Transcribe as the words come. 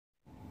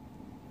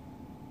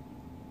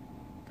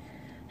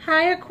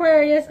Hi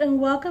Aquarius,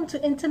 and welcome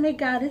to Intimate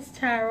Goddess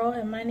Tarot,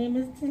 and my name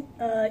is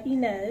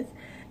Inez,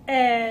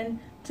 and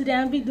today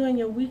I'll be doing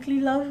your weekly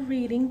love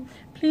reading.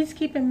 Please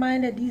keep in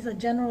mind that these are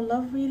general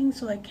love readings,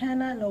 so I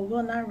cannot or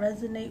will not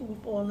resonate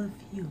with all of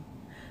you.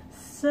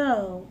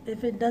 So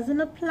if it doesn't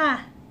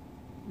apply,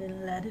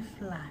 then let it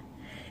fly.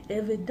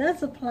 If it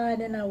does apply,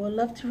 then I would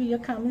love to read your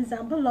comments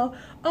down below.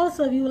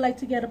 Also, if you would like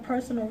to get a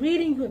personal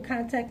reading, you would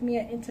contact me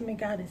at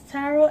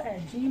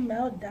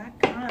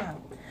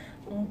intimategoddesstarot@gmail.com.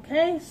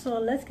 Okay, so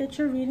let's get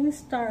your reading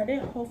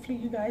started. Hopefully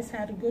you guys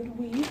had a good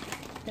week.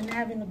 Been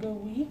having a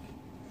good week.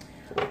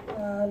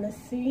 Let's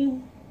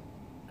see.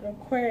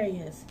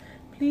 Aquarius.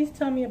 Please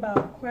tell me about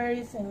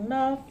Aquarius in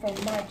love from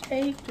March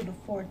 8th to the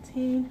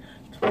 14th,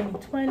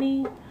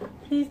 2020.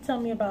 Please tell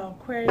me about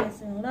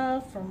Aquarius in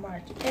love from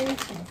March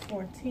 8th to the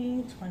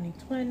 14th,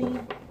 2020.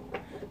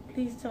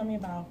 Please tell me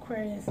about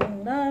Aquarius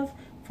in love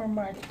from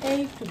March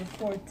 8th to the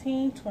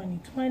 14th,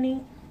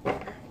 2020.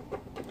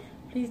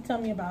 Please tell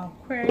me about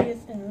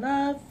Aquarius in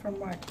love from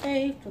March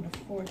 8th to the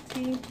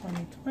 14th,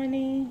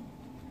 2020.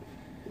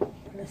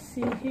 Let's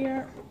see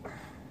here.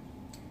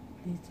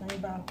 Please tell me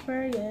about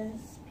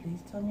Aquarius.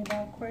 Please tell me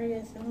about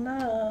Aquarius in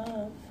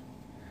love.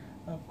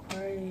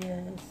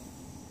 Aquarius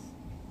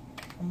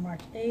from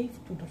March 8th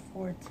to the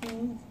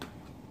 14th,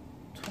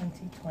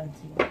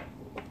 2020.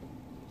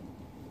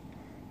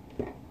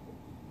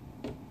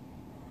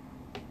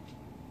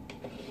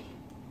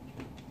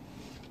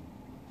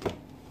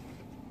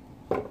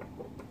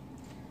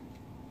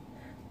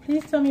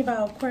 Please tell me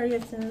about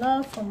Aquarius in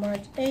love from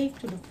March 8th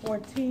to the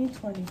 14th,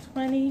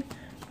 2020.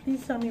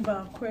 Please tell me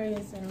about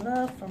Aquarius in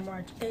love from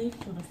March 8th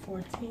to the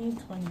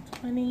 14th,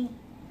 2020.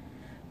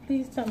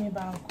 Please tell me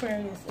about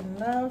Aquarius in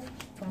love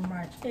from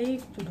March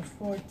 8th to the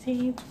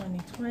 14th,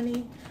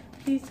 2020.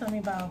 Please tell me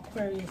about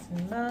Aquarius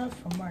in love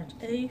from March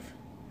 8th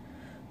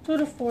to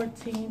the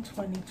 14th,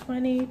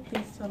 2020.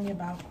 Please tell me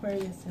about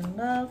Aquarius in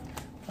love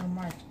from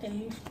March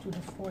 8th to the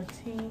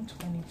 14th,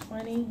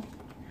 2020.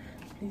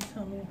 Please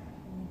tell me.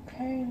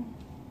 Okay.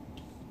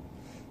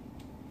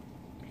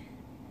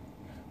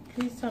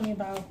 Please tell me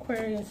about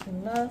Aquarius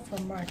in love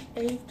from March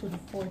 8th to the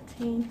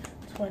 14th,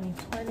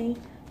 2020.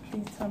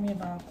 Please tell me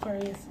about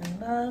Aquarius in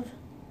love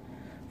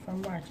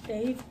from March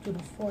 8th to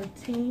the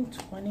 14th,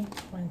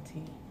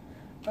 2020.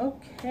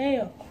 Okay,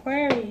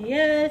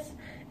 Aquarius.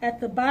 At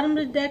the bottom of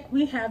the deck,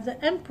 we have the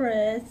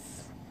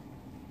Empress.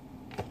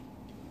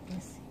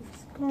 Let's see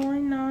what's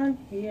going on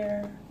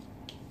here.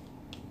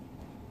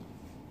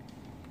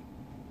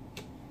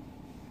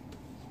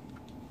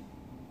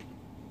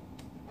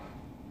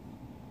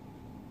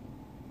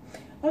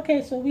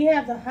 Okay, so we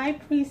have the High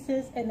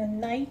Priestess and the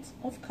Knight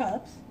of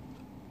Cups.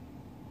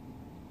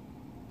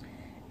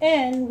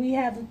 And we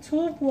have the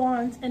Two of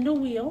Wands and the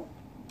Wheel.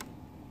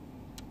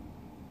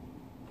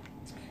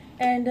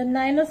 And the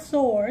Nine of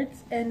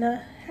Swords and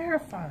the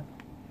Hierophant.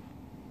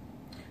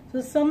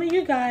 So some of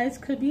you guys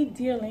could be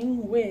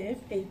dealing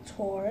with a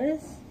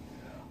Taurus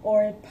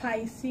or a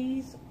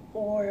Pisces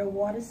or a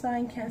water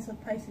sign, Cancer,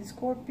 Pisces,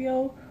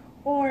 Scorpio,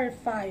 or a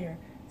fire.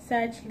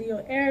 Sag,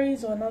 Leo,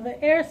 Aries, or another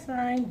air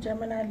sign,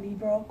 Gemini,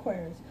 Libra,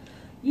 Aquarius.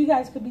 You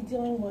guys could be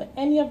dealing with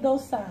any of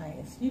those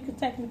signs. You could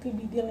technically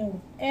be dealing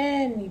with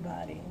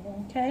anybody,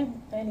 okay?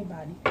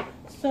 Anybody.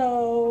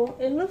 So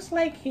it looks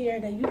like here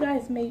that you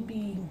guys may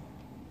be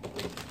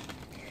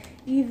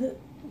either,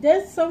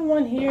 there's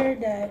someone here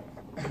that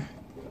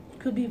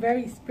could be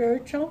very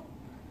spiritual,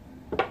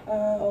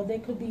 or they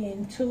could be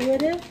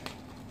intuitive,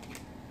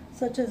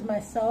 such as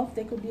myself.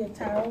 They could be a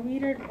tarot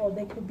reader, or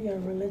they could be a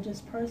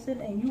religious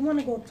person, and you want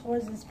to go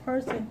towards this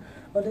person,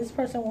 or this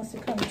person wants to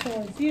come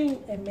towards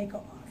you and make an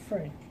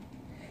offering.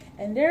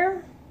 And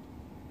they're,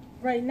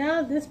 right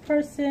now, this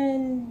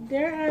person,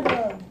 they're at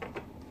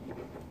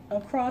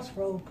a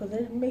crossroad, because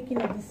they're making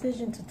a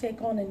decision to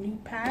take on a new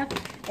path,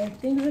 and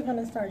things are going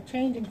to start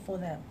changing for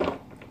them.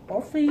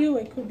 Or for you,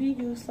 it could be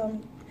you,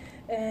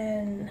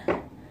 and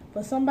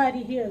for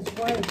somebody here is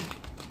worried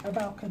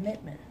about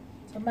commitment.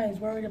 Somebody's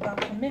worried about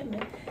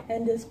commitment,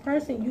 and this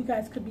person, you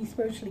guys could be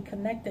spiritually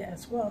connected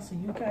as well. So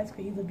you guys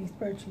could either be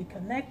spiritually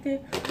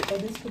connected, or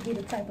this could be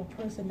the type of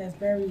person that's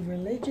very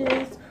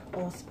religious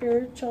or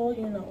spiritual,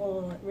 you know,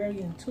 or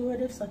very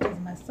intuitive, such as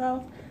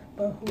myself.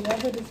 But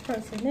whoever this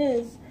person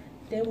is,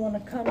 they want to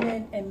come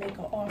in and make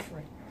an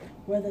offering,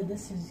 whether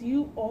this is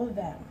you or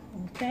them.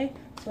 Okay,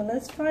 so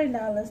let's find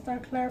out. Let's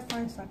start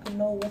clarifying so I can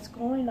know what's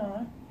going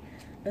on.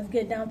 Let's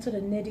get down to the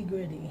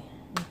nitty-gritty.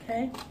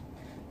 Okay.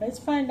 Let's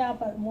find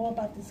out more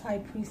about this High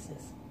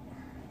Priestess.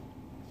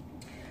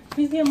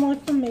 Please get more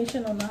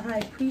information on the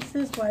High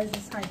Priestess. Why is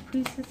this High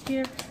Priestess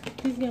here?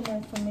 Please get more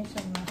information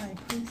on the High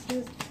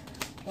Priestess.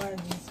 Why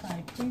is this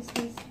High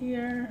Priestess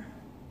here?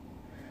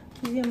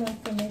 Please get more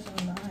information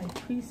on the High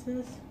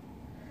Priestess.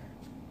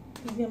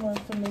 Please get more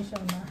information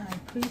on the High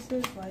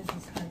Priestess. Why is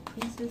this High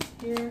Priestess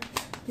here?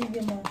 Please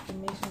get more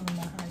information on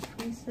the High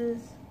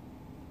Priestess.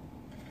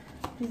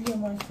 Please get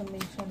more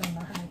information on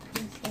the High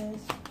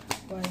Priestess.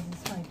 Why is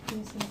this High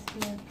Priestess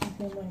here? Please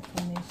get more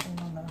information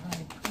on the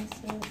High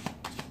Priestess.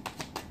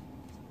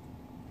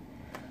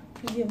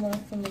 Please get more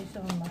information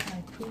on the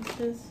High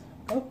Priestess.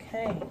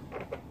 Okay.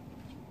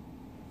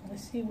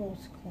 Let's see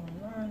what's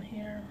going on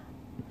here.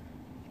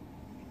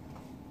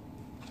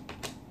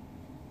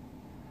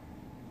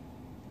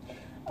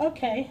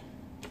 Okay.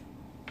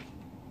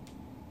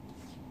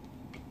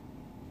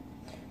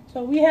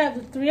 So we have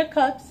the Three of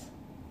Cups,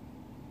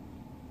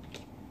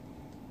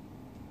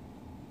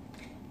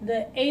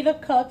 the Eight of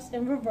Cups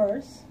in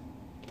reverse,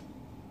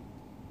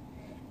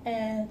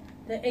 and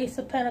the Ace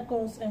of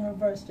Pentacles in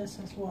reverse just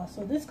as well.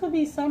 So this could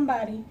be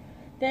somebody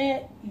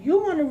that you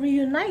want to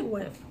reunite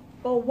with,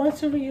 or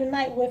wants to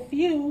reunite with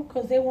you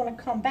because they want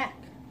to come back.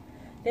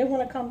 They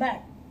want to come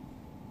back.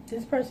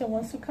 This person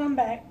wants to come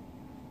back.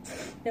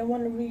 They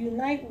want to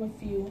reunite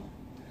with you.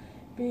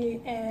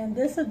 And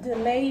there's a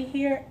delay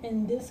here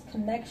in this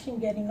connection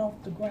getting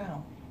off the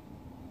ground.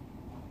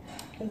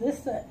 Because this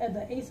is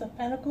the Ace of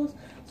Pentacles.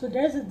 So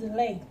there's a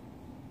delay.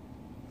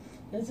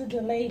 There's a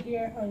delay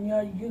here on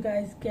you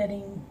guys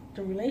getting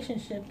the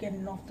relationship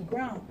getting off the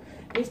ground.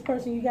 This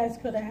person, you guys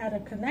could have had a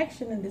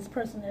connection and this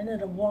person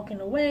ended up walking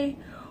away,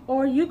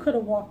 or you could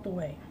have walked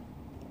away.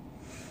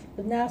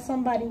 But now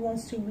somebody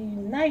wants to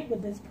reunite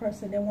with this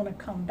person. They want to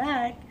come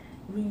back,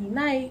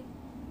 reunite,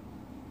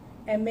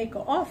 and make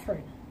an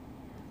offering.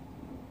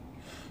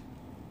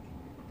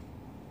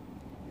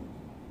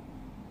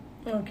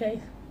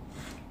 Okay,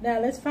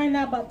 now let's find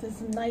out about this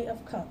Knight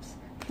of Cups.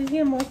 Please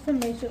get more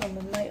information on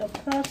the Knight of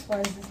Cups. Why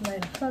is this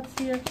Knight of Cups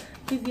here?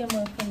 Please get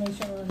more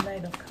information on the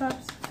Knight of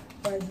Cups.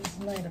 Why is this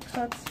Knight of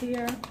Cups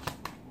here?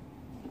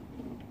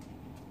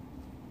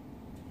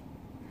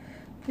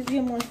 Please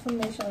get more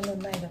information on the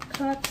Knight of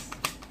Cups.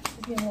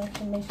 Please get more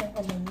information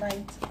on the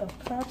Knight of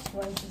Cups.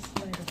 Why is this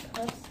Knight of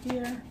Cups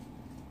here?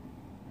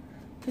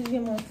 Please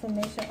get more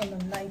information on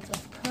the Knight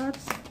of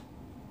Cups.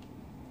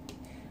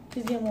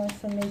 Please get more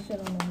information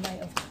on the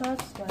Knight of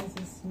Cups. Why is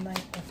this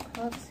Knight of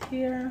Cups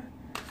here?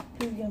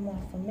 Please get more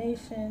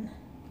information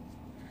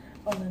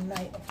on the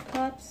Knight of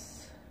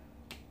Cups.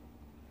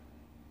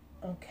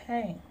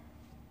 Okay.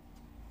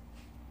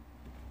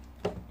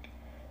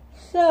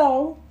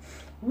 So,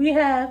 we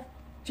have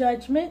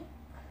Judgment.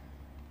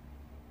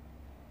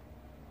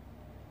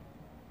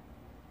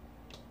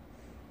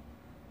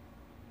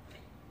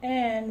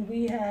 And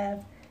we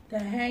have the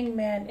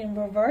Hangman in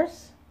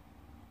reverse.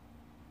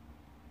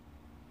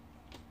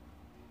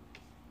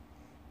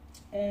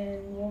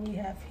 And what we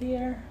have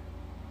here,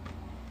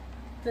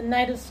 the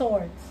Knight of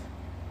Swords.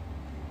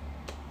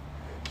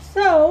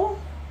 So,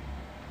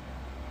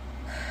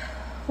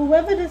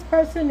 whoever this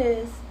person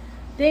is,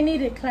 they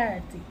needed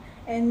clarity.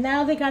 And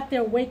now they got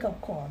their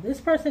wake-up call.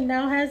 This person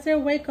now has their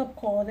wake-up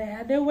call. They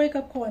had their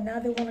wake-up call. And now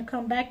they want to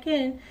come back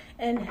in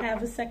and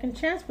have a second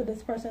chance with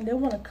this person. They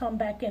want to come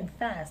back in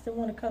fast. They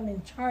want to come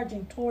in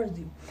charging towards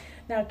you.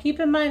 Now, keep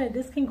in mind that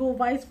this can go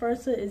vice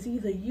versa. It's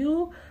either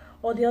you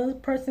or the other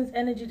person's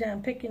energy that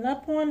I'm picking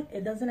up on.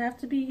 It doesn't have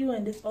to be you,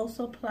 and this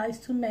also applies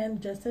to men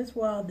just as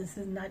well. This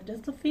is not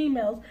just the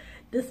females.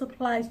 This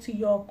applies to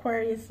your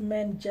Aquarius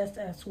men just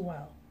as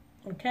well.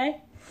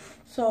 Okay?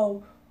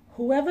 So,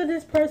 whoever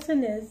this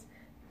person is,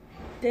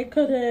 they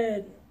could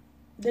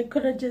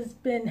have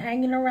just been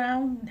hanging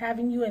around,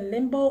 having you in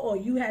limbo, or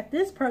you had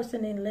this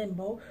person in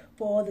limbo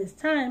for all this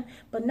time.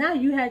 But now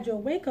you had your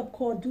wake-up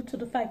call due to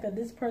the fact that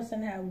this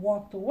person had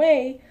walked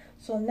away.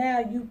 So now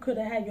you could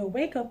have had your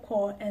wake-up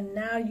call, and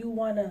now you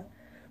want to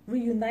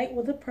reunite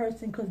with a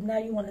person because now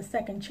you want a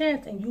second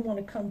chance and you want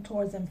to come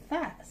towards them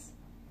fast.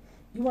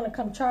 You want to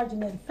come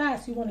charging in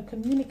fast. You want to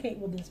communicate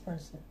with this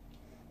person.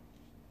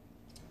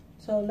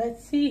 So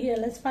let's see here.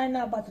 Let's find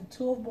out about the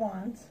Two of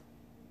Wands.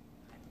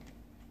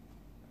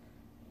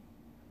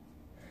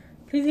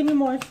 Please give me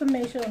more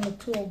information on the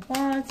Two of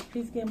Wands.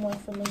 Please get more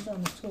information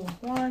on the Two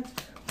of Wands.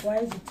 Why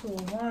is the Two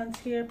of Wands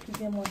here? Please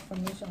get more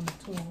information on the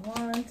Two of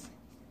Wands.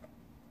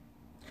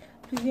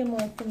 Please get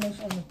more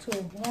information on the Two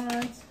of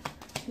Wands.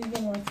 Please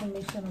get more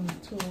information on the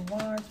Two of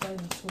Wands. Why is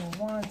the Two of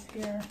Wands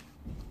here?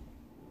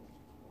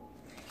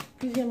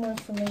 Please get more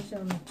information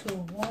on the Two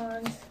of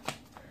Wands.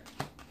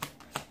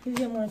 Please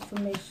get more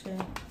information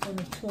on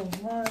the Two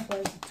of Wands. Why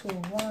is the Two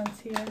of Wands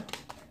here?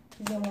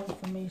 Please get more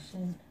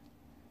information.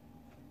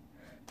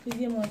 Please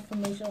get more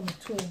information on the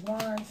Two of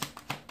Wands.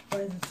 Why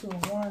is the Two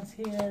of Wands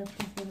here?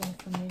 Please get more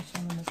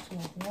information on the Two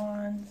of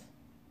Wands.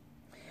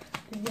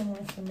 Please get more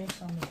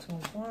information on the Two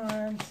of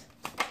Wands.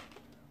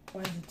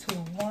 Why is the Two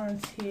of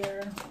Wands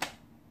here?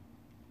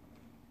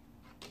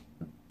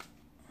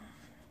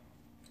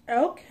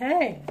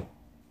 Okay.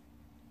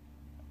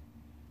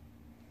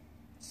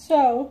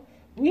 So,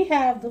 we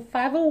have the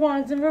Five of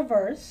Wands in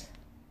reverse.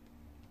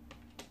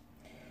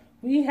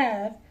 We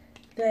have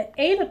the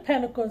Eight of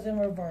Pentacles in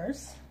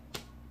reverse.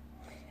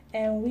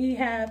 And we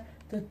have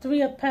the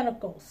Three of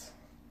Pentacles.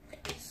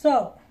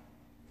 So,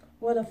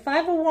 with the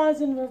Five of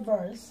Wands in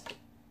reverse,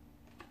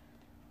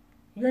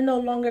 you're no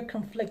longer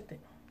conflicted.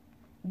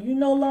 You're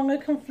no longer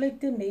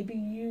conflicted. Maybe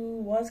you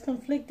was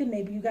conflicted.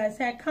 Maybe you guys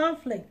had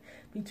conflict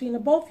between the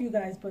both of you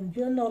guys. But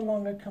you're no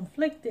longer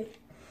conflicted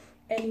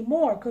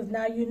anymore. Because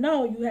now you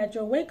know you had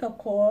your wake-up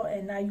call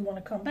and now you want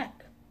to come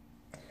back.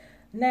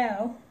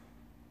 Now,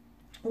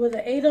 with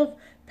the Eight of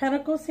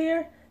Pentacles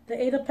here,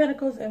 the Eight of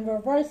Pentacles in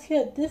reverse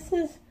here,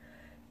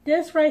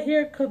 this right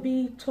here could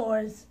be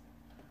towards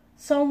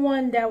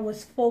someone that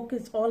was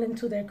focused all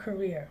into their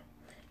career.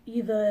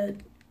 Either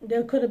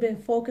they could have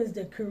been focused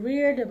their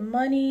career, their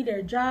money,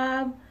 their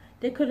job.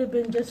 They could have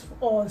been just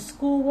all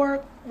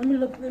schoolwork. Let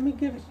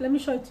me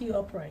show it to you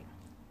upright.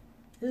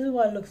 This is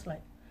what it looks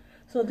like.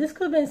 So this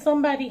could have been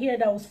somebody here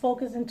that was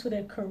focused into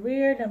their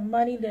career, their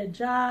money, their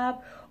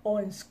job,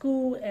 or in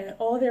school, and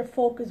all their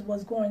focus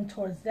was going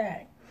towards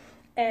that.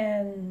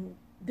 And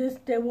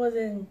they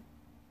wasn't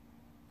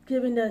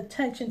giving the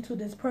attention to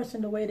this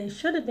person the way they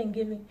should have been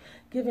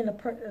giving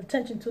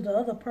attention to the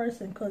other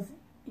person, because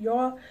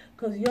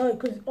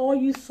all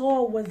you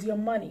saw was your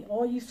money,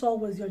 all you saw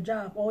was your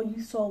job, all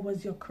you saw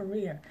was your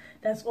career.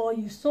 That's all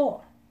you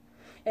saw,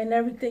 and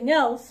everything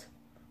else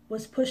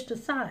was pushed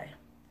aside.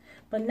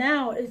 But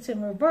now it's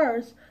in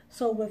reverse.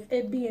 So with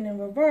it being in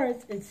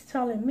reverse, it's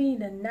telling me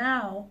that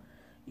now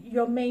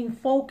your main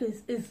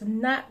focus is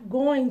not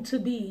going to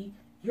be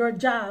your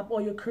job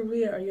or your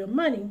career or your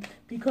money,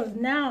 because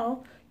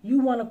now you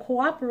want to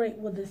cooperate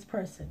with this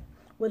person.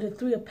 With the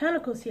Three of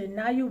Pentacles here,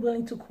 now you're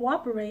willing to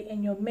cooperate,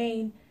 and your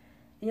main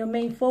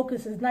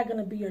focus is not going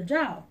to be your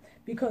job,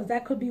 because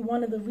that could be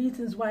one of the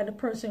reasons why the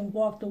person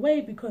walked away,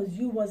 because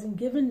you wasn't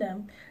giving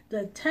them the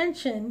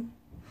attention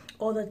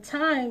or the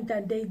time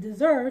that they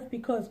deserve,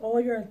 because all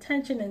your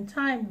attention and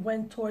time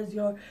went towards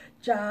your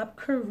job,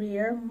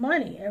 career,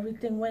 money.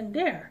 Everything went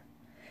there,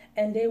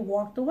 and they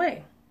walked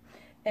away,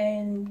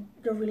 and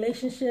the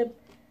relationship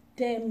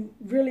didn't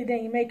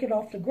make it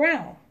off the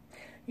ground.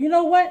 You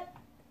know what?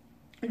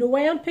 The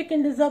way I'm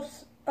picking this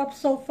up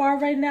so far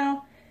right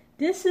now,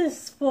 this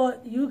is for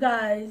you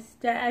guys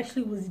that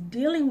actually was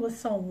dealing with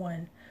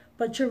someone,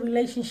 but your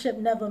relationship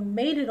never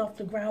made it off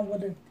the ground,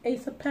 with the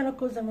Ace of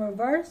Pentacles in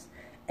reverse,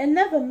 and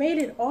never made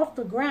it off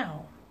the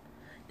ground.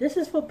 This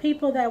is for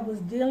people that was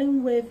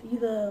dealing with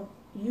either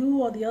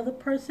you or the other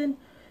person,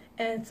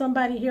 and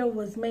somebody here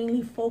was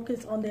mainly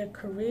focused on their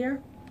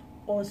career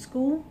or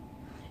school,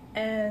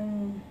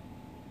 and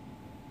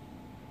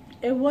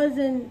it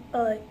wasn't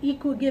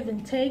equal give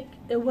and take.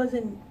 It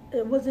wasn't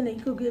an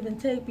equal give and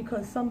take,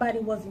 because somebody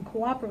wasn't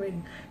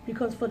cooperating.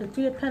 Because for the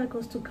Three of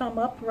Pentacles to come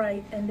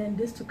upright, and then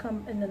this to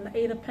come, and then the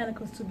Eight of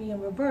Pentacles to be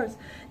in reverse,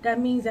 that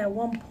means at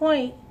one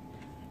point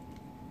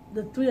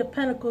the Three of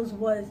Pentacles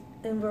was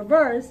in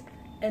reverse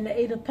and the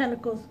Eight of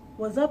Pentacles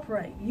was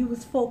upright. You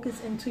was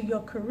focused into your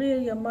career,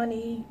 your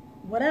money,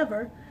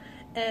 whatever,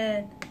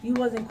 and you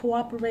wasn't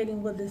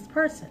cooperating with this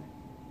person.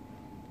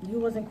 You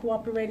wasn't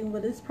cooperating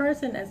with this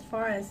person as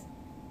far as,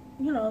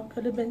 you know,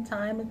 could have been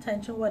time,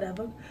 attention,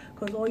 whatever,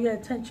 because all your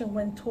attention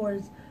went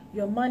towards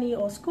your money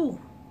or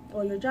school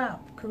or your job,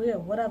 career,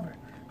 whatever.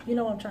 You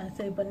know what I'm trying to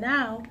say. But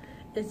now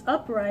it's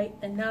upright,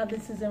 and now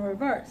this is in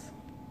reverse.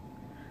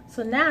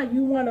 So now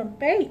you want to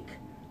bake.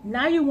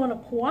 Now you want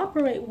to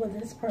cooperate with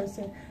this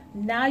person.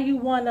 Now you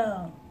want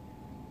to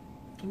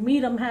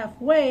meet them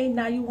halfway.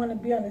 Now you want to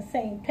be on the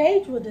same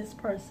page with this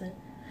person.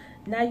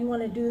 Now you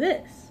want to do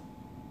this.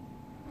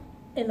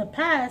 In the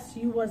past,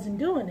 you wasn't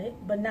doing it,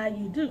 but now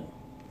you do.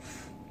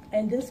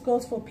 And this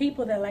goes for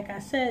people that, like I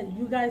said,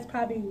 you guys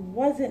probably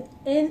wasn't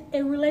in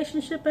a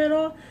relationship at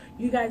all.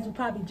 You guys were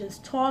probably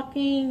just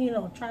talking, you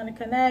know, trying to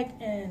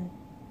connect, and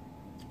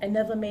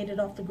never made it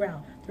off the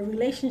ground. The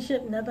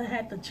relationship never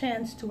had the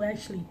chance to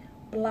actually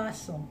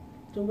blossom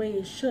the way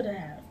it should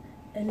have,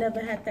 and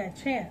never had that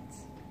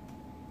chance.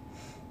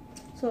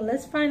 So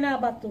let's find out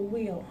about the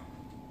wheel.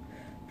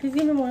 Please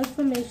give me more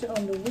information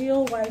on the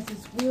wheel. Why is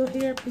this wheel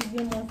here? Please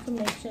give me more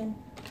information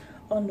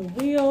on the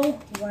wheel.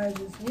 Why is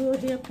this wheel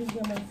here? Please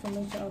give me more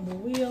information on the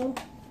wheel.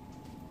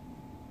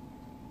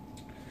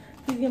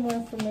 Please give me more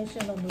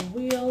information on the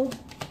wheel.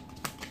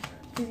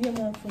 Please give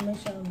me more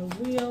information on the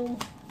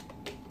wheel.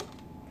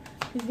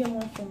 Please give me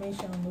more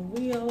information on the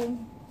wheel.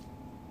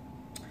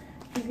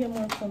 Please give me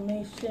more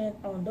information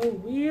on the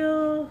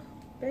wheel,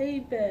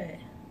 baby.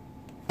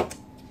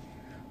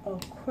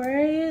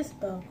 Aquarius,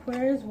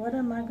 what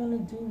am I going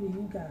to do with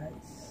you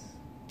guys?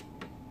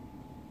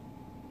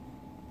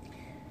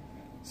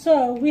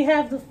 So, we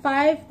have the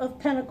Five of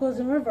Pentacles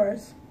in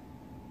reverse.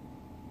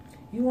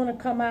 You want to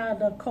come out of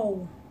the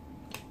cold.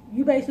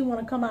 You basically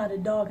want to come out of the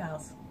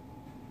doghouse.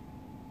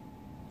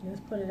 Let's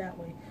put it that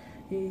way.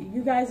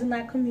 You guys are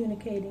not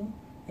communicating,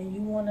 and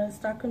you want to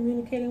start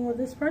communicating with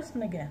this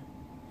person again.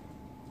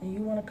 And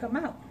you want to come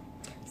out.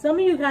 Some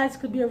of you guys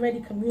could be already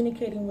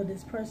communicating with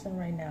this person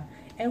right now.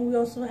 And we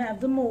also have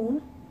the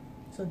moon.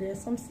 So there's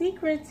some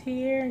secrets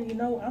here. You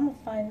know, I'm going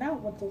to find out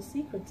what those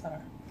secrets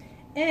are.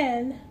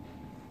 And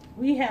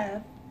we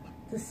have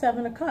the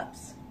Seven of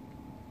Cups.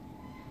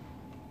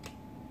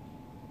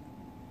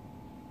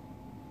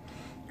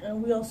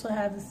 And we also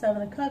have the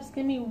Seven of Cups.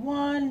 Give me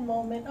one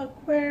moment,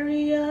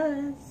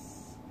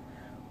 Aquarius.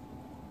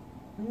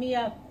 Mi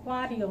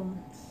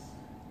Aquariums.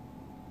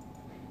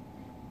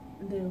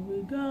 There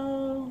we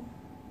go.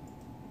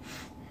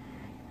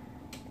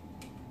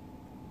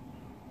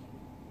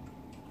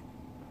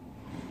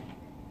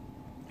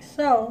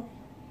 So,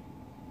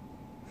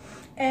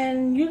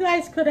 And you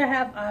guys could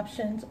have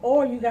options,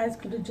 or you guys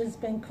could have just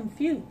been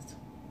confused.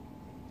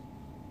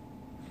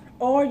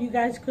 Or you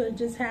guys could have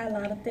just had a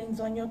lot of things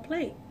on your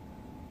plate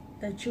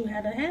that you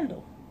had to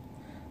handle.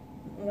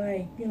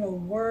 Like, you know,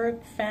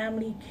 work,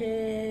 family,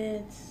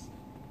 kids,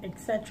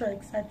 etc.,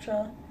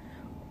 etc.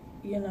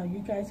 You know, you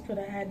guys could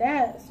have had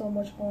that, so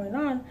much going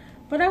on.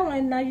 But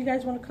and now you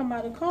guys want to come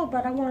out of cold,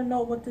 but I want to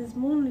know what this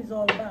moon is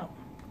all about.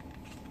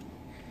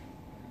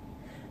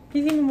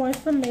 Please give me more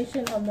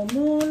information on the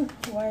moon.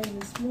 Why is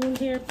this moon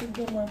here? Please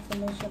give me more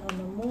information on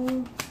the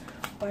moon.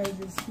 Why is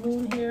this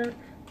moon here?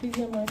 Please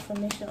give me more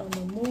information on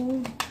the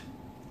moon.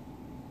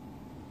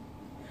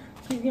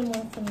 Please give me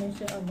more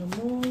information on the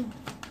moon.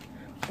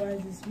 Why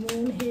is this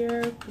moon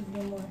here? Please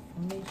give me more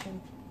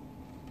information.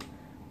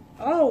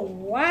 Oh,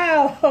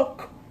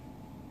 wow.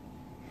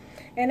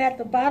 And at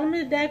the bottom of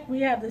the deck,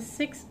 we have the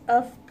Six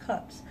of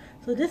Cups.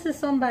 So this is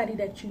somebody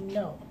that you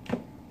know.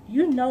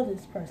 You know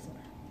this person.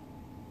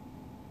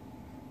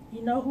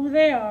 You know who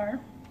they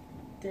are.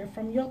 They're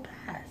from your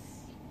past.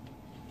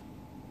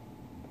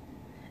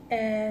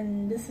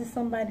 And this is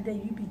somebody that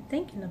you be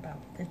thinking about,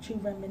 that you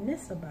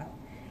reminisce about.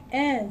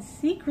 And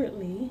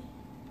secretly,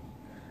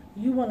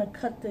 you want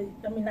to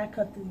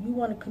you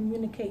want to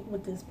communicate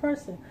with this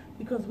person.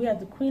 Because we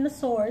have the Queen of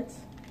Swords,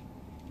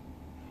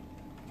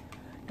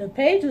 the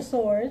Page of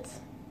Swords,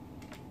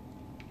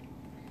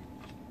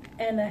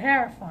 and the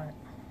Hierophant.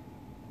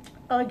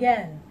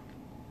 Again.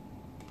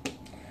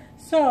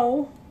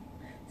 So,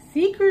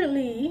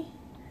 secretly,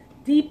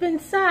 deep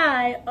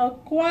inside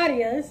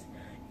Aquarius,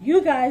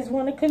 you guys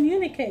want to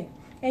communicate.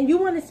 And you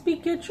want to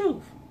speak your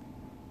truth.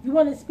 You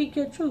want to speak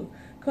your truth.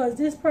 Because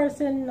this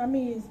person, I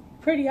mean, it's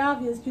pretty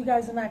obvious you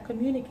guys are not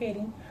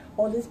communicating.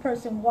 Or this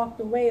person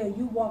walked away, or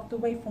you walked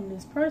away from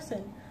this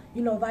person.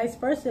 You know, vice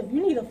versa. If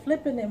you need to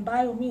flip it, then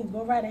by all means,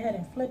 go right ahead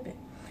and flip it.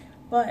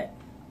 But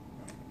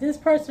this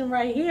person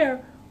right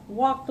here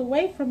walked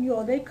away from you,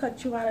 or they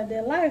cut you out of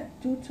their life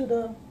due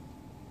to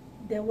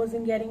you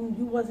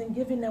wasn't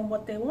giving them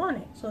what they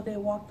wanted. So they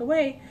walked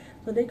away,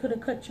 so they could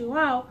have cut you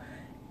out.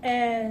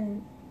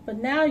 But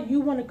now you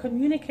want to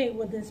communicate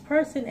with this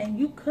person,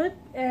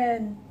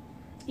 and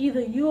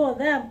either you or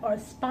them are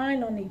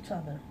spying on each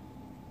other.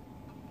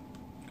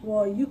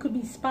 Well, you could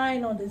be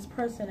spying on this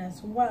person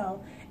as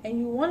well, and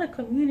you want to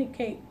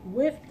communicate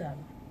with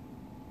them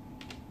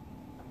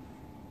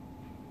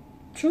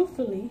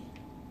truthfully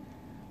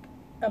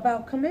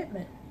about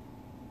commitment.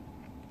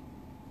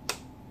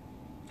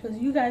 Because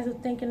you guys are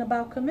thinking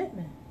about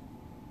commitment.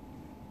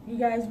 You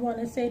guys want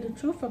to say the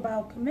truth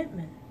about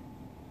commitment.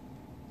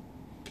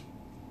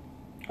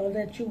 Or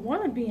that you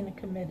want to be in a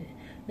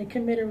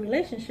committed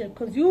relationship.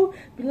 Because you,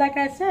 like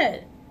I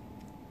said,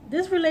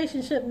 this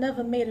relationship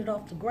never made it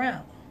off the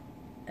ground.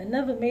 It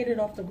never made it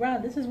off the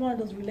ground. This is one of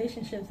those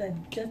relationships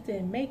that just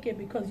didn't make it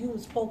because you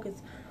was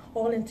focused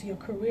all into your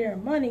career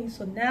and money.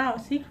 So now,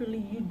 secretly,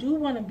 you do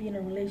want to be in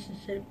a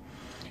relationship.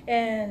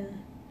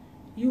 And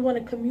you want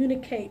to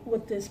communicate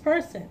with this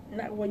person.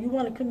 Well, you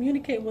want to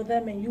communicate with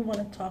them, and you want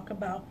to talk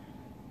about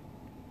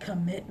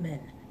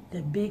commitment.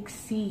 The big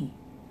C.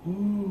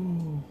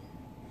 Ooh.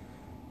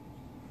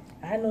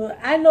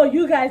 I know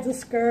you guys are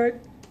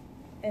scared.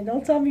 And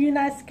don't tell me you're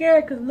not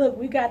scared, because look,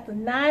 we got the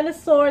Nine of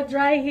Swords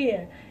right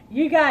here.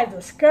 You guys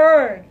are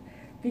scared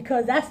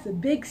because that's the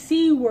big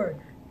C word,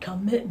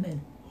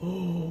 commitment.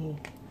 Ooh.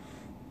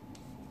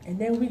 And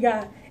then we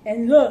got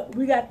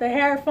the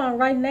Hierophant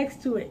right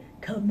next to it,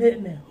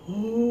 commitment.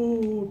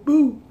 Ooh,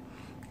 boo.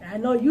 I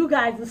know you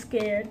guys are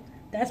scared.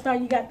 That's why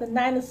you got the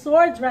Nine of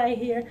Swords right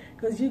here,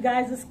 because you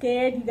guys are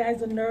scared. You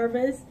guys are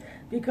nervous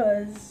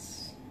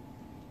because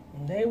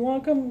they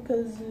want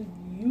because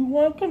you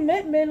want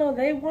commitment, or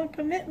they want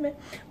commitment.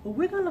 But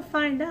we're gonna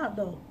find out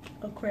though,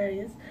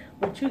 Aquarius,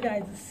 what you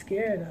guys are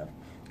scared of.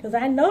 Because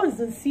I know it's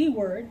a C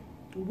word.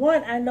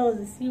 One, I know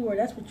it's a C word.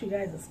 That's what you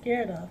guys are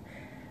scared of.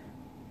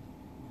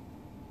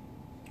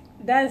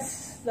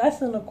 That's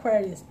an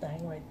Aquarius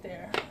thing right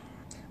there.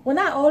 Well,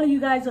 not all of you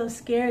guys are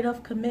scared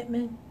of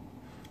commitment,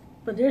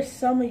 but there's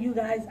some of you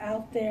guys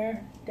out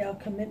there that are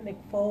commitment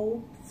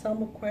phobe.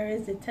 Some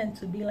Aquarius, they tend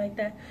to be like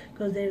that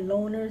because they're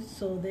loners,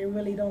 so they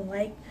really don't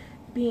like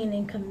being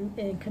in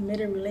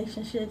committed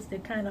relationships. They're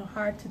kind of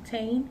hard to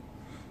tame.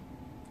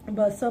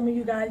 But some of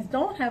you guys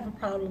don't have a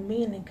problem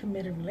being in a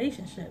committed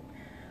relationship.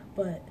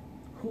 But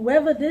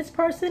whoever this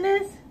person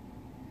is,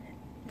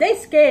 they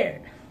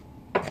scared.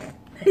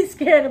 They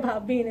scared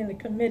about being in a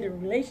committed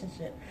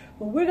relationship.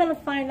 But we're going to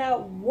find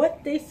out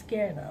what they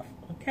scared of,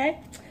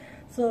 okay?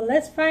 So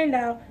let's find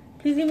out.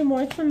 Please give me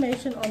more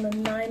information on the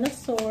Nine of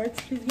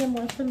Swords. Please give me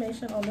more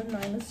information on the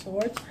Nine of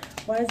Swords.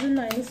 Why is the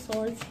Nine of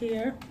Swords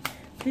here?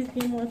 Please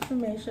give me more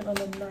information on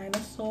the Nine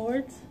of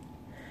Swords.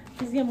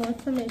 Please give me more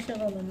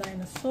information on the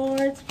Nine of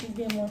Swords. Please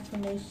give me more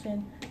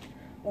information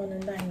on the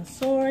Nine of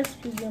Swords.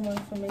 Please give me more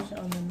information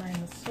on the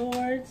Nine of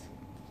Swords.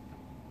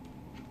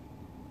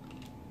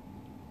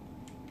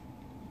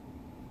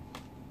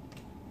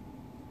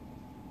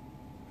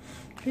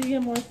 Please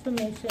get more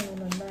information on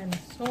the Nine of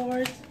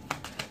Swords.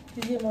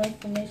 Please get more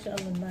information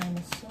on the Nine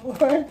of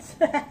Swords.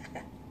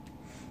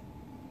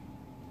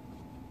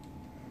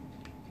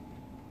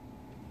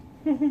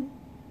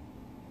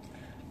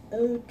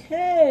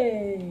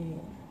 Okay.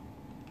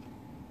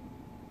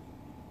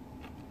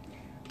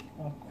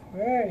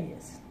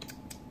 Aquarius.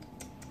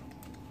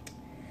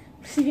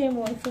 Please get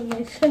more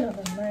information on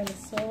the Nine of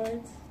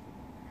Swords.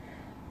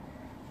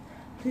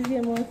 Please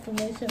get more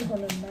information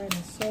on the Nine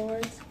of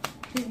Swords.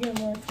 Please get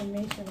more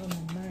information on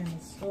the Nine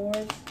of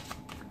Swords.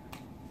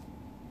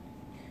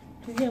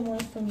 Please get more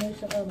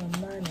information on the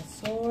Nine of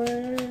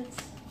Swords.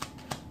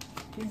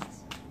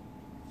 Please.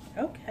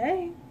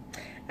 Okay.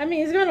 I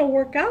mean, it's going to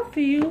work out for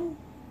you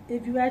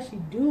if you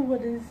actually do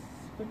what you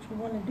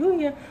want to do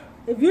here.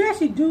 If you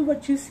actually do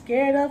what you're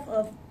scared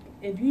of,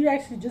 if you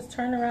actually just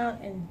turn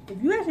around and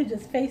if you actually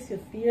just face your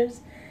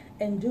fears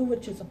and do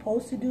what you're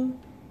supposed to do,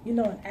 you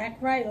know, and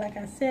act right, like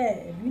I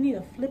said, if you need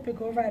to flip it,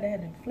 go right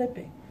ahead and flip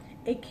it.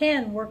 It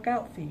can work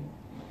out for you.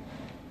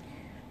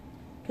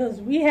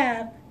 Because we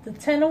have the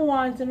Ten of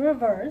Wands in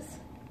reverse.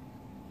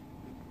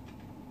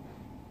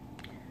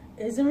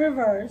 Is in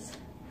reverse.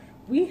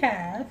 We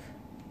have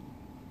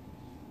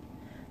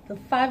the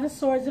Five of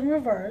Swords in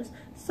reverse.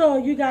 So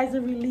you guys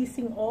are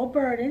releasing all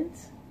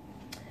burdens.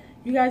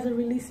 You guys are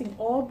releasing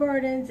all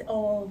burdens,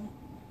 or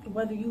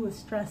whether you were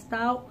stressed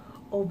out,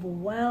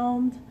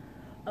 overwhelmed,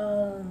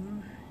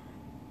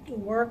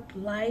 work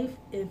life,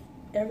 if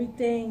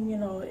everything, you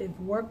know, if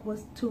work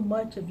was too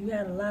much, if you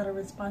had a lot of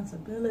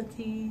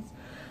responsibilities,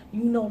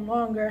 you no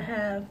longer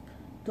have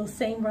those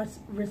same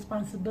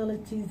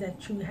responsibilities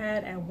that you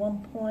had at one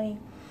point,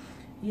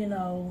 you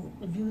know,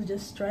 if you were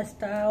just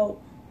stressed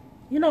out,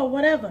 you know,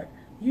 whatever.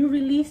 You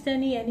released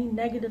any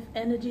negative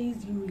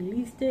energies, you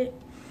released it.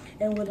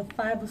 And with the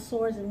Five of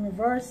Swords in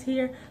reverse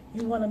here,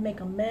 you want to make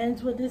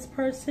amends with this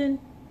person.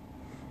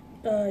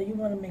 You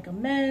want to make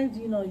amends,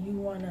 you know, you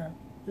want to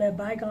let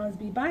bygones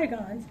be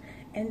bygones.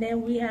 And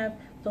then we have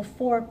the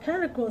Four of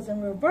Pentacles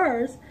in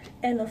reverse.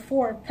 And the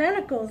Four of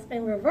Pentacles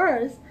in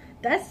reverse,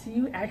 that's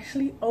you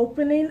actually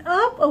opening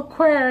up,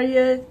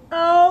 Aquarius.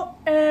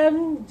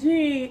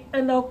 OMG.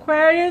 And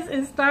Aquarius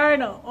is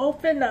starting to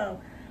open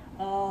up.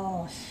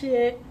 Oh,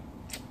 shit.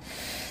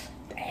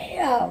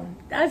 Damn.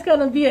 That's going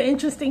to be an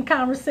interesting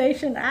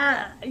conversation.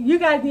 You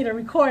guys need to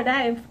record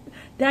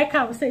that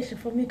conversation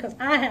for me, because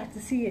I have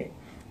to see it.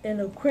 And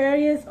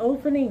Aquarius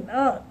opening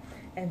up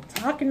and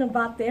talking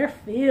about their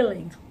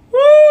feelings.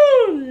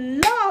 Woo,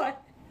 Lord.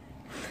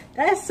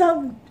 That's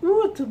something,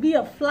 to be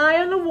a fly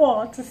on the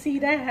wall to see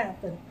that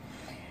happen.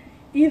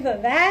 Either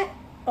that,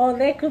 or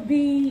they could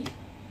be,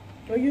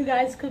 or you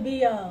guys could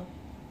be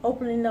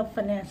opening up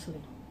financially.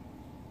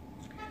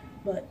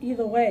 But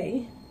either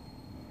way,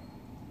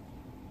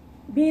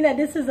 being that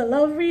this is a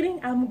love reading,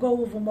 I'm going to go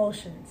with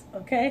emotions,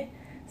 okay?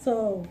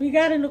 So we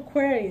got an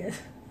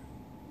Aquarius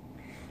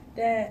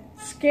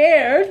that's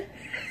scared.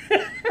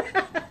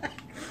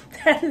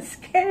 That is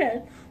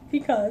scared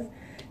because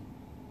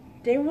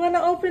they want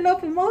to open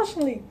up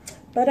emotionally.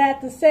 But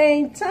at the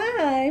same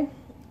time,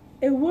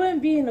 it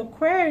wouldn't be an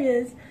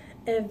Aquarius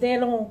if they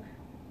don't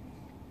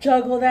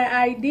juggle that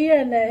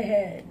idea in their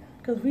head.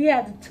 Because we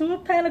have the Two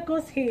of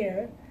Pentacles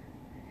here,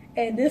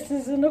 and this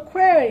is an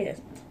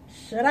Aquarius.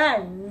 Should I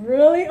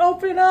really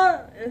open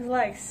up? It's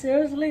like,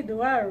 seriously,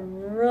 do I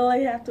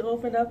really have to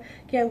open up?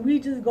 Can we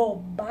just go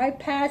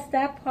bypass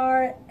that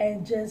part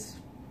and just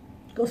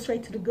go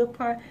straight to the good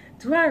part?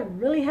 Do I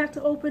really have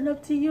to open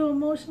up to you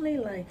emotionally?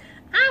 Like,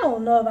 I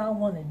don't know if I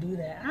want to do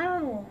that. I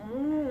don't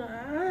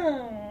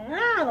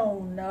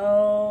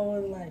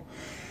know. Like,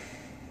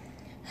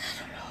 I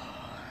don't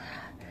know.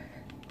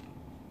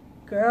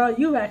 Girl,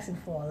 you asking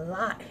for a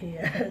lot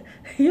here.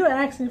 You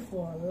asking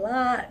for a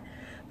lot.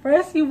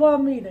 First you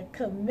want me to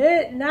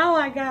commit. Now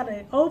I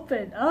gotta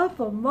open up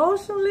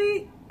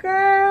emotionally.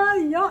 Girl,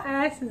 your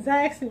ass is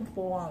asking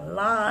for a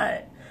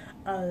lot.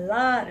 A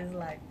lot is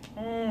like,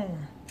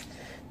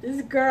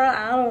 this girl,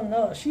 I don't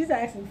know. She's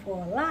asking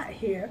for a lot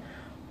here.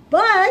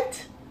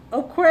 But,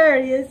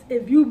 Aquarius,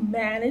 if you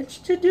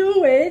manage to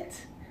do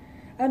it,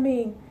 I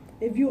mean,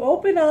 if you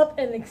open up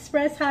and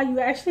express how you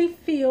actually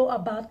feel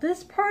about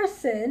this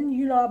person,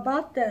 you know,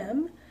 about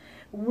them,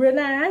 we're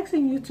not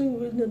asking you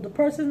to, the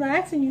person's not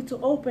asking you to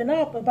open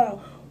up about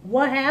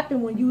what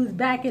happened when you was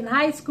back in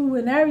high school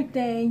and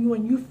everything,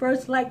 when you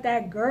first liked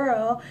that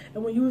girl,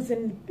 and when you was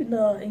in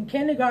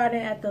kindergarten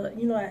at the,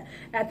 you know,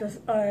 at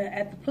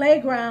the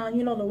playground,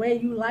 you know, the way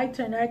you liked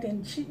her and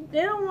everything.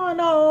 They don't want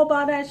to know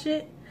about that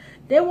shit.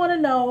 They want to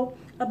know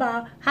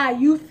about how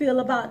you feel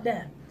about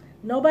them.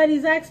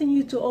 Nobody's asking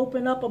you to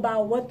open up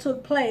about what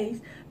took place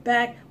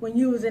back when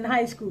you was in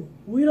high school.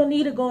 We don't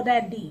need to go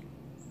that deep.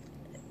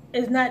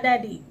 It's not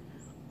that deep.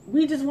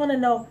 We just want to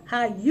know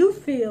how you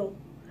feel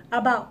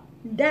about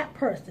that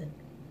person.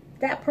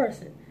 That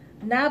person.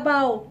 Not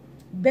about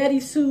Betty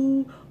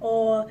Sue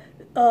or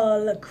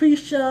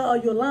Lucretia or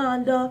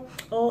Yolanda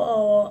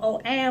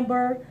or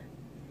Amber.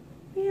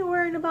 We ain't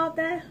worrying about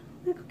that.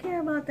 We don't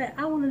care about that.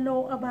 I want to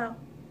know about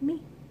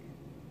me.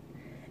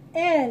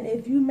 And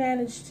if you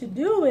manage to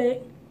do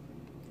it,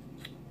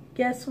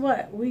 guess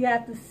what? We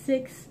got the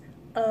Six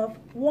of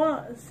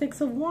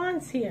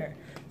Wands here.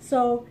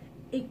 So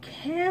it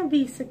can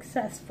be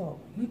successful.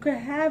 You could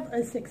have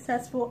a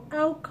successful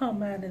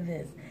outcome out of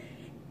this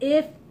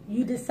if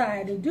you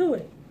decide to do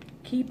it.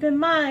 Keep in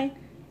mind,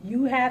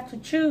 you have to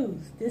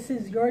choose. This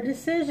is your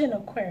decision,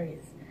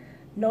 Aquarius.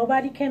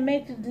 Nobody can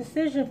make the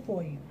decision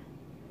for you.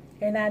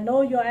 And I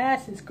know your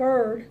ass is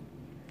scared,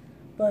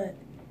 but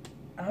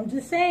I'm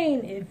just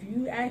saying, if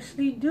you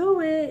actually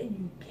do it,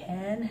 you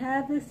can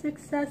have a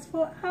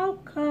successful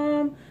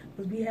outcome.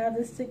 Because we have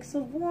the Six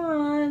of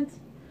Wands.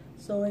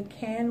 So it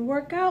can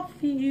work out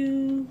for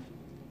you.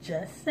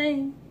 Just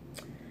saying.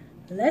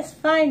 Let's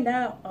find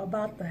out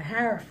about the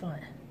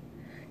Hierophant.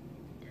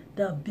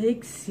 The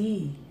big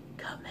C.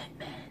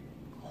 Commitment.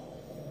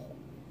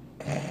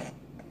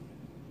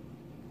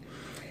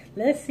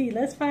 Let's see.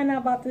 Let's find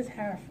out about this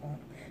Hierophant.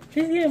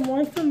 Please give more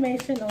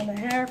information on the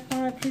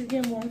Hierophant. Please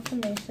give more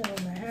information on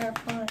the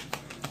Hierophant.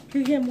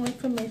 Please give more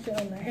information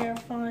on the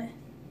Hierophant.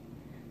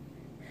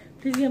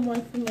 Please give more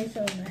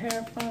information on the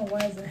Hierophant. Why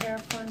is the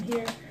Hierophant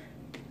here?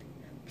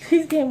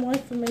 Please get more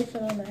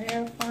information on the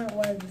Hierophant.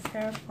 Why is this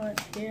Hierophant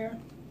here?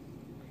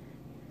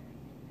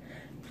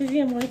 Please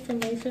get more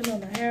information on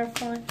the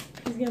Hierophant.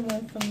 Please get more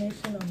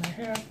information on the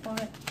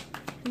Hierophant.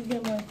 Please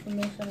get more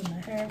information on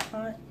the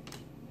Hierophant.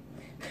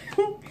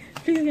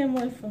 Please get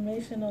more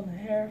information on the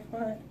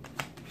Hierophant.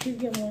 Please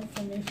get more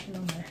information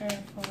on the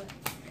Hierophant.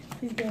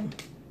 Please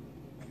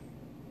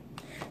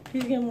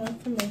get more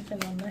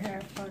information on the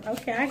Hierophant.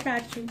 Okay, I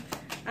got you.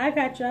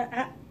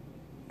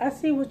 I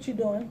see what you're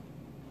doing.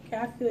 Okay,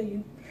 I feel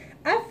you.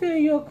 I feel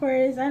you,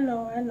 Aquarius. I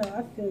know.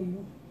 I feel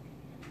you.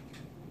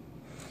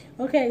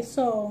 Okay,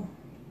 so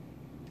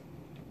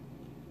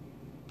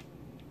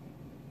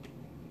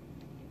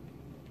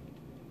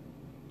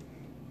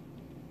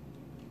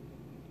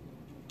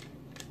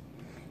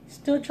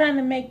still trying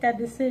to make that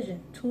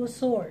decision. Two of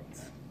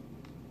Swords.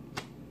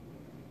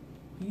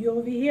 You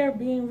over here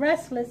being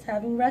restless,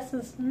 having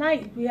restless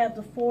nights. We have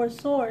the Four of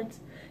Swords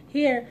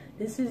here.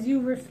 This is you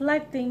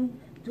reflecting,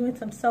 doing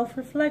some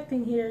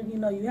self-reflecting here. You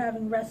know, you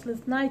having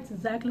restless nights.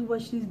 Exactly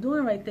what she's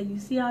doing right there. You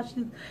see how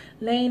she's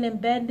laying in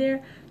bed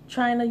there,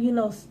 trying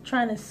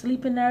to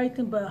sleep and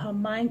everything, but her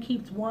mind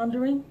keeps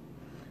wandering.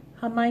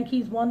 Her mind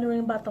keeps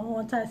wondering about the whole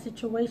entire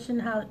situation,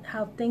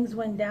 how things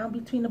went down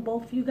between the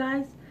both of you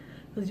guys.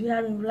 Because you're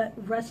having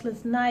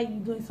restless night,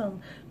 you're doing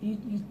some,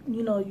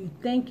 you're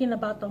thinking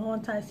about the whole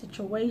entire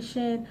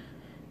situation.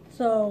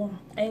 So,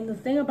 and the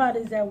thing about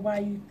it is that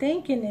while you're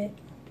thinking it,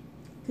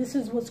 this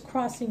is what's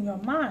crossing your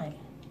mind.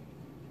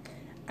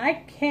 I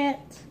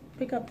can't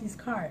pick up these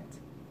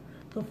cards.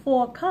 The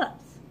Four of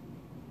Cups.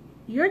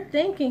 You're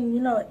thinking,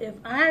 if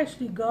I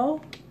actually go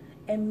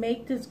and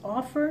make this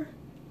offer,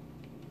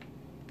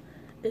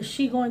 is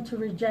she going to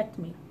reject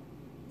me?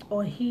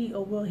 Or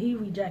will he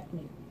reject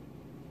me?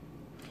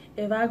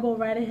 If I go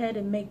right ahead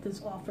and make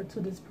this offer to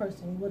this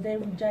person, will they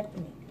reject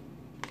me?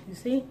 You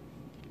see?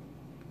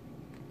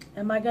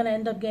 Am I going to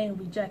end up getting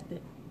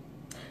rejected?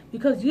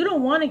 Because you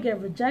don't want to get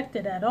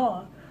rejected at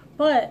all.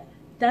 But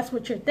that's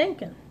what you're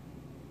thinking.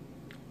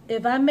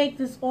 If I make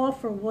this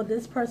offer, will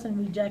this person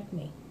reject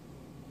me?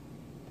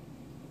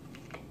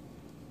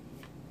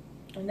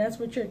 And that's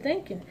what you're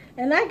thinking.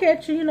 And I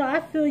get you,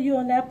 I feel you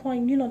on that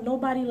point.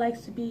 Nobody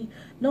likes to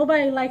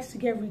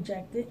get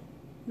rejected.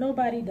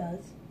 Nobody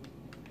does.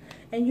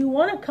 And you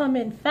want to come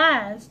in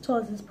fast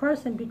towards this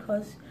person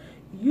because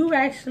you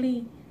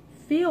actually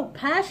feel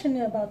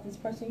passionate about this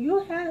person.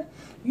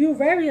 You're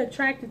very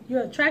attracted.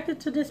 You're attracted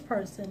to this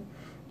person.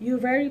 You're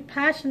very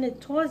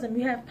passionate towards them.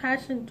 You have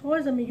passion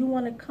towards them and you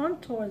want to come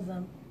towards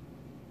them.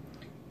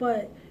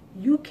 But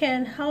you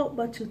can't help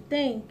but to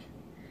think,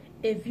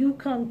 if you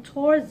come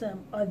towards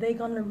them, are they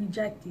going to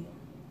reject you?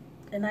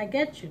 And I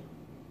get you.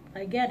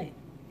 I get it.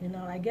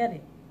 I get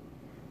it.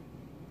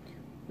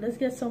 Let's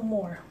get some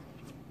more.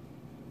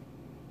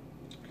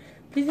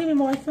 Please give me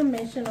more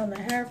information on the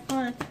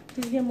Hierophant.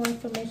 Please give more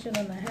information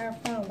on the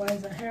Hierophant. Why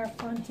is the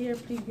Hierophant here?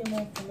 Please give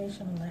more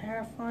information on the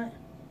Hierophant.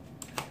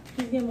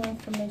 Please give more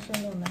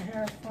information on the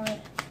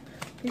Hierophant.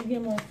 Please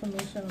give more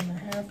information on the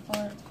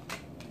Hierophant.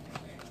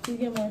 Please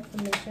give more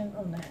information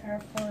on the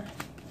Hierophant.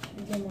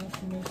 Please give more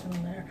information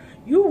on the Hierophant.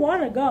 You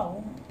want to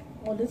go.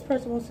 Well, this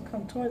person wants to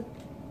come towards.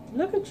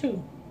 Look at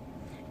you.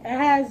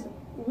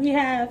 We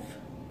have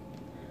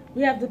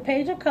the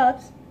Page of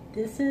Cups.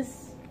 This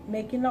is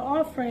making the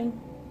offering,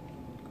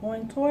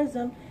 going towards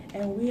them,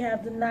 and we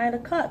have the Nine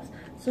of Cups.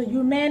 So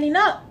you're manning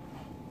up.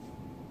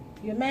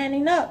 You're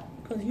manning up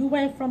because you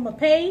went from a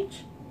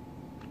page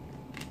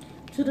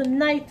to the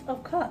Knight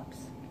of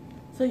Cups.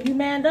 So you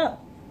manned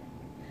up.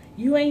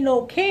 You ain't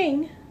no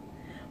king,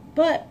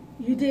 but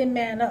you did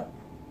man up.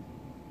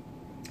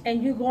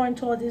 And you're going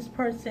toward this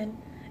person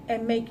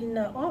and making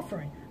the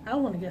offering. I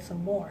want to get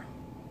some more.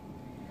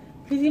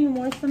 Please give me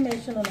more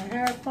information on the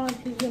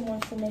Hierophant. Please give more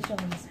information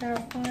on this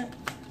Hierophant.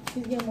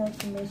 Please give more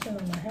information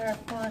on the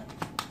Hierophant.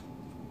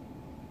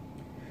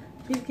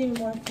 Please give me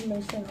more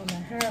information on the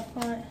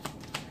Hierophant.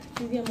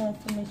 Please give more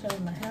information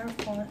on the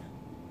Hierophant.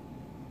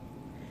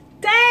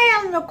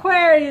 Damn,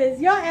 Aquarius!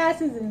 Your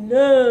ass is in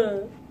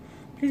love.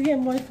 Please give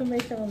more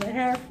information on the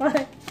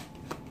Hierophant.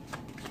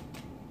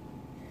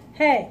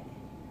 Hey.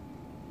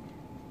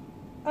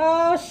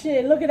 Oh,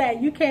 shit. Look at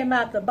that. You came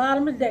out the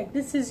bottom of the deck.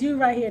 This is you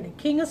right here, the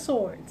King of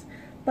Swords.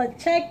 But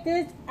check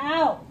this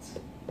out.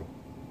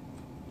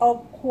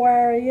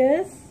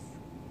 Aquarius.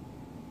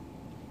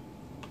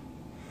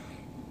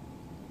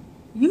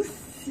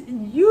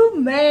 You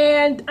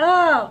manned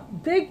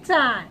up big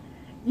time.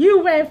 You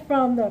went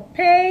from the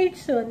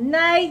Page to the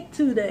Knight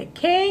to the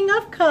King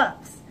of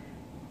Cups.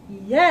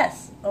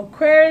 Yes,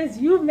 Aquarius,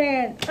 you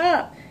manned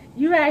up.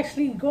 You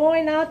actually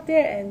going out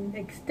there and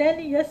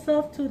extending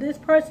yourself to this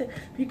person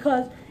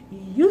because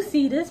you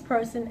see this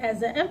person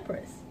as an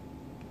empress.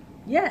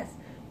 Yes,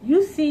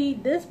 you see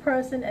this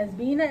person as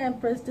being an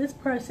empress. This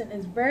person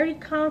is very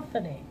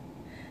confident.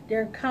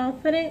 They're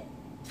confident.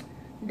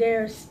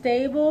 They're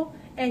stable.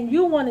 And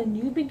you want a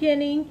new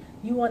beginning.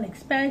 You want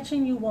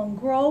expansion. You want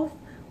growth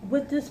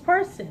with this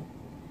person.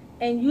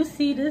 And you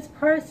see this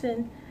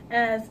person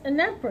as an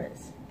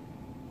empress.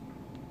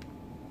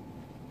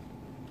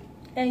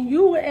 And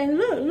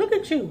look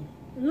at you.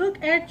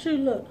 Look at you,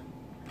 look.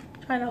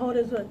 I'm trying to hold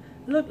this one.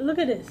 Look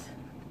at this.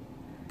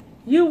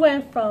 You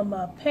went from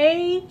a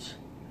Page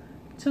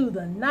to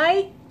the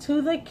Knight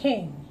to the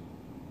King.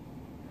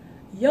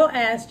 Your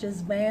ass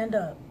just manned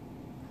up.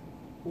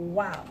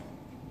 Wow.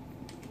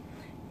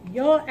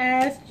 Your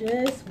ass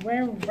just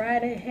went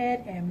right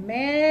ahead and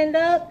manned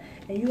up.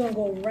 And you're going to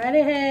go right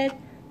ahead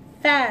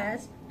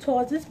fast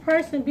towards this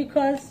person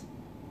because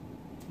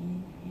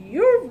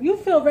you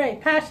feel very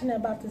passionate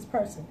about this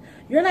person.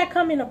 You're not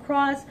coming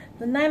across,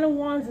 the Nine of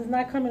Wands is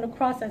not coming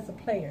across as a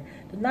player.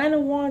 The Nine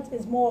of Wands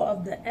is more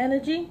of the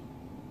energy.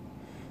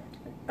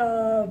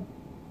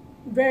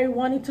 Very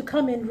wanting to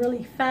come in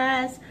really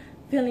fast,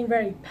 feeling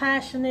very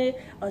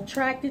passionate,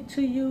 attracted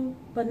to you,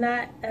 but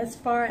not as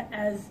far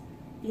as,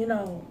 you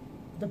know,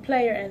 the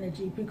player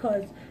energy,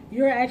 because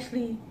you're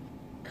actually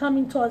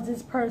coming towards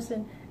this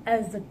person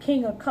as the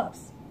King of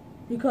Cups.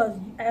 Because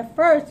at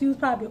first you was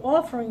probably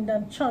offering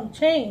them chump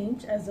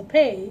change as a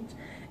page,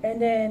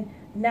 and then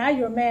now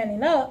you're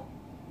manning up.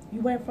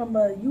 You went from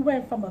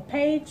a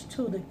page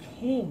to the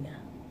king.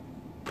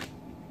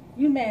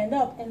 You manned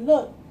up, and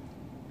look,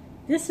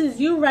 this is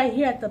you right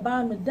here at the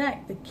bottom of the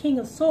deck, the King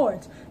of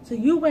Swords. So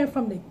you went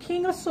from the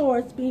King of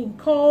Swords being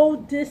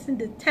cold, distant,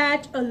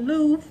 detached,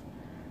 aloof,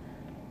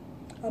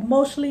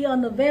 emotionally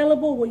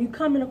unavailable. Well, you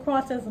coming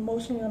across as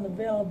emotionally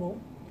unavailable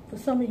for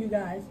some of you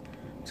guys,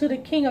 to the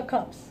King of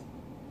Cups.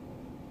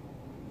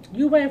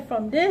 You went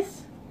from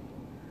this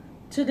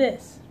to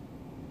this.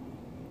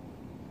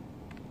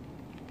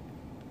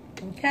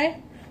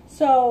 Okay?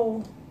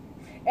 So,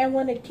 and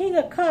when the King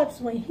of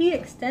Cups, when he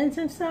extends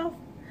himself,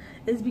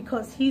 is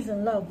because he's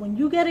in love. When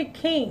you get a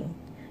king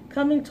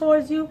coming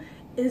towards you,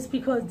 it's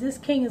because this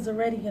king is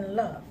already in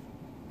love.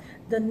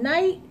 The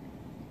knight,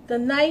 the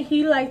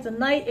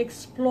knight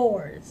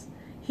explores.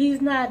 The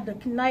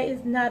knight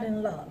is not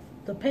in love.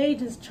 The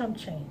page is chump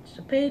change.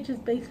 The page is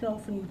basically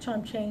offering you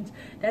chump change.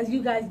 That's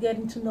you guys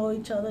getting to know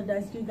each other.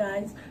 That's you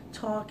guys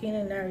talking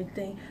and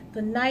everything.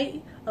 The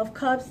Knight of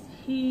Cups,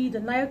 he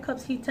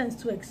tends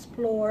to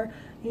explore,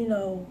 you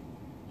know,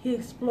 he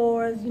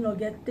explores, you know,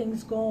 get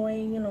things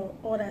going, you know,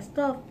 all that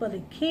stuff. But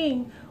the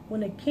king,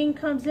 when the king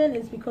comes in,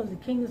 it's because the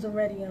king is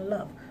already in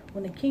love.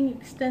 When the king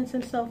extends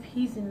himself,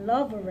 he's in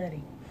love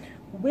already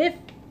with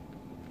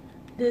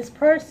this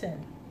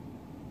person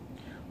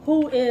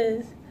who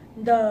is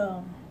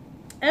the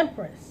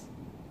Empress,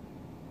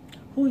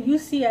 who you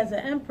see as an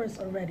Empress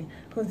already,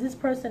 because this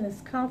person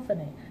is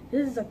confident.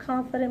 This is a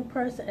confident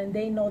person, and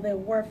they know their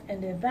worth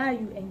and their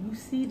value, and you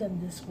see them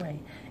this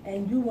way,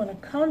 and you want to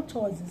come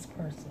towards this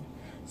person.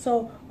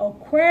 So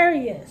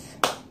Aquarius,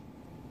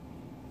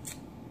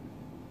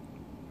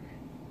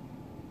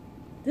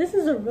 this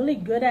is a really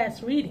good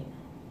ass reading.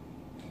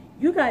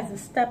 You guys are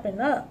stepping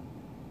up.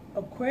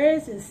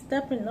 Aquarius is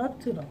stepping up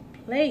to the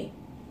plate.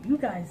 You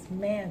guys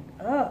manned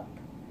up.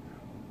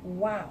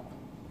 Wow.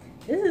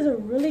 This is a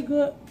really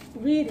good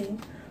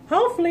reading.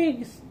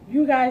 Hopefully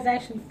you guys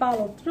actually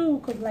follow through,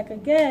 because like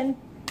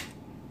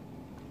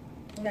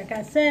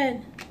I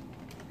said,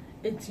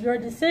 it's your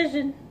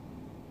decision.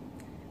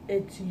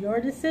 It's your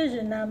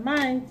decision, not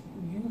mine.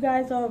 You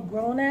guys are a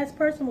grown-ass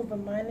person with a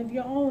mind of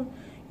your own.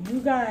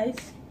 You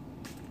guys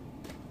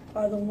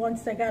are the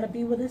ones that got to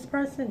be with this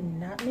person,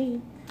 not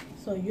me.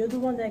 So you're the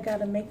ones that got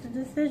to make the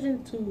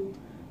decision to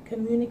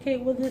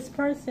communicate with this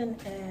person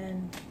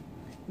and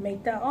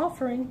make that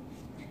offering.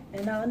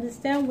 And I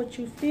understand what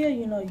you feel,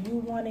 you know,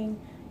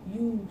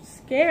 you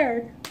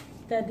scared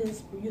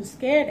you're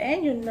scared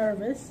and you're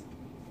nervous.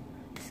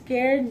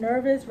 Scared,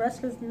 nervous,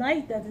 restless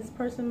night that this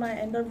person might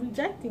end up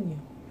rejecting you.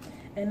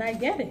 And I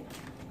get it,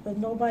 because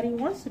nobody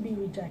wants to be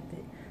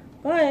rejected.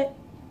 But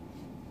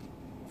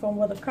from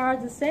what the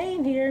cards are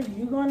saying here,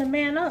 you're going to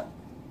man up.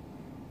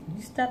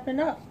 You're stepping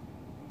up.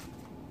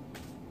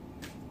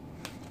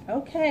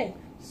 Okay,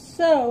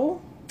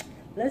 so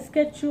let's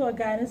get you a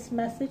guidance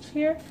message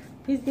here.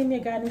 Please give me a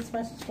guidance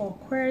message for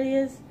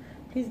Aquarius.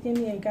 Please give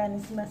me a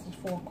guidance message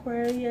for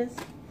Aquarius.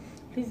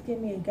 Please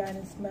give me a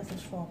guidance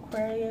message for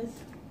Aquarius.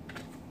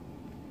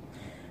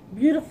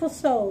 Beautiful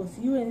souls,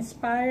 you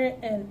inspire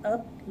and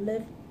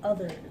uplift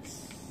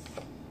others.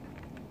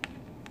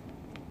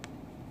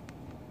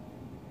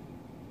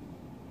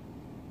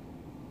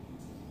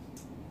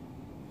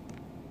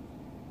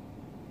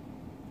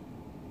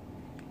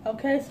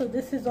 Okay, so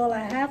this is all I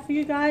have for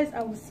you guys.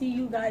 I will see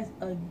you guys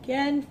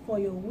again for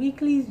your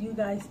weeklies. You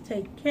guys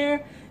take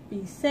care.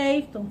 Be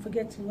safe. Don't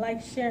forget to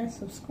like, share, and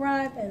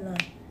subscribe.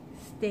 And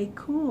stay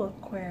cool,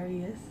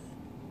 Aquarius.